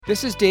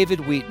This is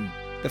David Wheaton.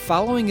 The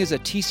following is a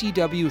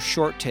TCW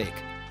short take,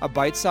 a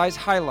bite-sized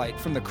highlight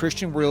from the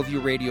Christian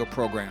Worldview radio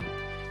program.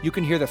 You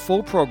can hear the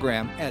full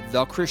program at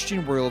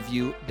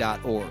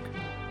thechristianworldview.org.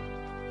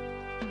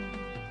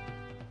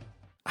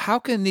 How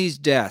can these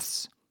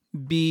deaths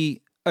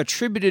be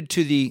attributed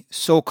to the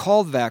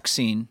so-called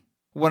vaccine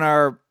when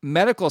our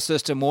medical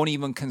system won't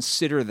even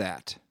consider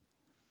that?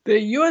 The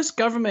U.S.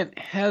 government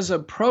has a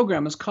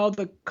program. It's called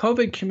the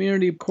COVID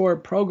Community Core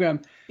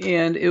Program,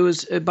 and it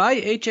was by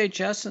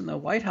HHS and the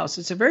White House.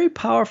 It's a very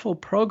powerful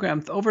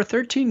program. Over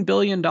 $13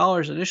 billion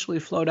initially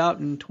flowed out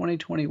in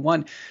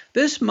 2021.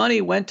 This money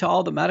went to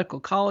all the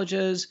medical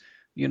colleges,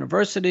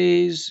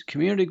 universities,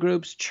 community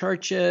groups,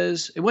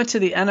 churches. It went to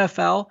the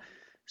NFL.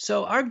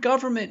 So our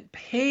government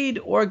paid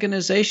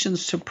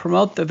organizations to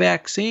promote the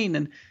vaccine,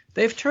 and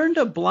they've turned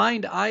a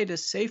blind eye to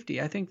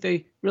safety. I think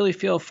they really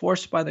feel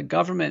forced by the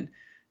government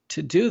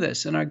to do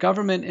this. And our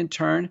government, in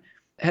turn,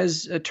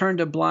 has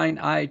turned a blind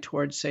eye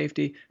towards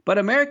safety. But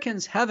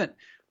Americans haven't.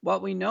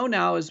 What we know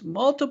now is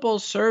multiple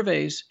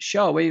surveys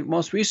show,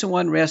 most recent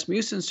one,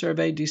 Rasmussen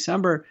survey,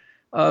 December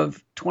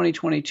of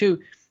 2022,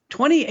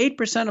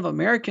 28% of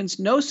Americans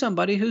know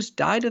somebody who's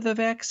died of the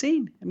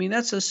vaccine. I mean,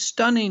 that's a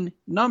stunning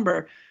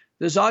number.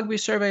 The Zogby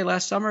survey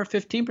last summer,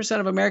 15%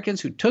 of Americans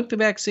who took the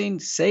vaccine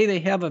say they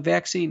have a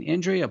vaccine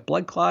injury, a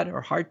blood clot or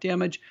heart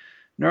damage,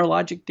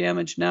 neurologic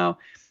damage now.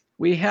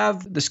 We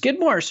have the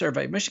Skidmore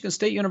survey, Michigan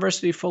State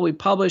University, fully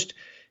published,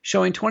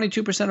 showing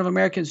 22% of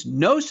Americans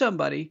know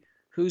somebody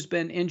who's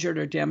been injured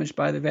or damaged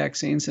by the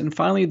vaccines. And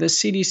finally, the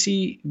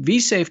CDC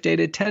VSafe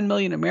data, 10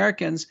 million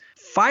Americans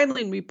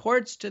filing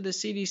reports to the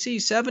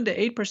CDC. 7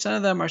 to 8%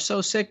 of them are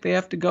so sick they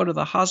have to go to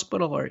the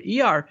hospital or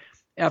ER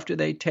after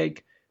they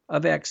take a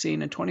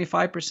vaccine, and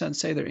 25%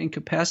 say they're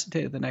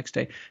incapacitated the next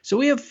day. So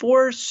we have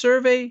 4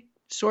 survey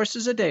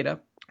sources of data.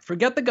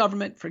 Forget the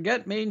government,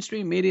 forget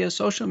mainstream media,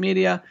 social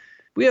media.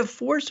 We have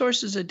 4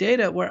 sources of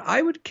data where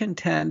I would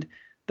contend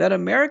that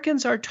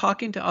Americans are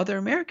talking to other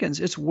Americans.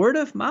 It's word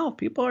of mouth.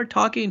 People are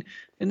talking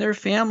in their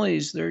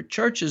families, their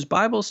churches,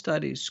 Bible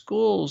studies,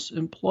 schools,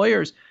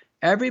 employers.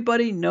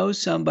 Everybody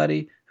knows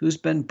somebody who's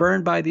been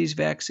burned by these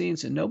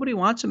vaccines, and nobody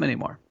wants them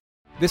anymore.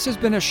 This has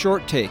been a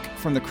short take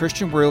from the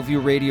Christian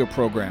Worldview radio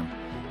program.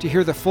 To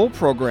hear the full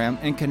program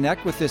and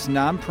connect with this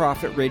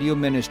nonprofit radio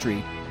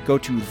ministry, go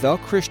to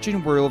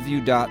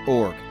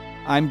thechristianworldview.org.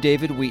 I'm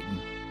David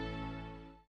Wheaton.